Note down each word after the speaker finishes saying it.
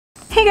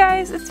Hey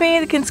guys, it's me,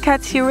 the Kin's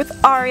Cats, here with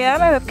Aria,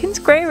 my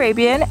Webkinz Grey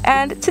Arabian,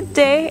 and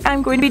today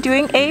I'm going to be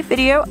doing a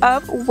video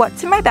of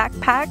what's in my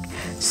backpack.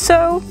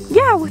 So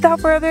yeah,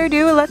 without further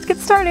ado, let's get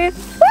started.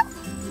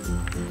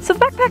 So the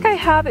backpack I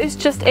have is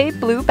just a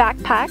blue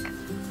backpack.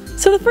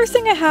 So the first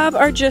thing I have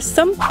are just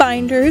some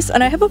binders,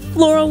 and I have a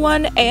floral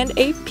one and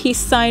a peace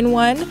sign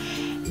one.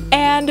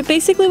 And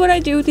basically what I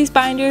do with these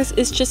binders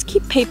is just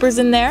keep papers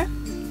in there.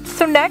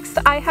 So next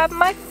I have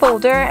my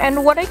folder,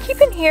 and what I keep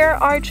in here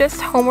are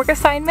just homework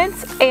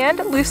assignments and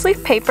loose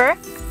leaf paper.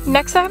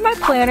 Next I have my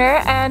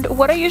planner, and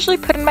what I usually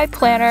put in my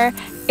planner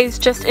is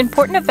just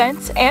important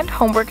events and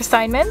homework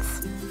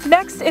assignments.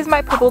 Next is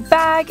my purple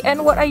bag,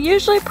 and what I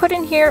usually put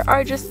in here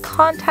are just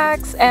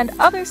contacts and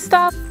other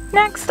stuff.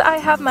 Next I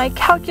have my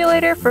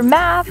calculator for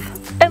math.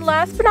 And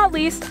last but not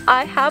least,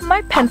 I have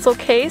my pencil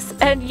case,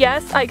 and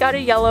yes, I got a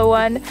yellow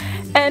one.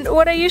 And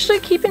what I usually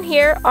keep in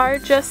here are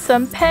just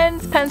some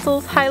pens,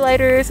 pencils,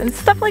 highlighters, and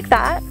stuff like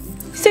that.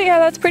 So yeah,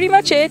 that's pretty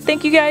much it.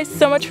 Thank you guys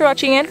so much for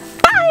watching, and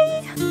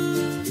bye!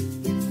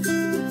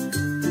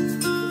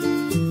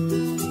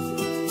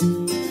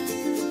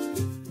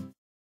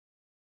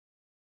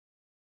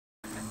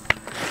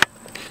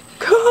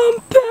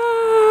 Come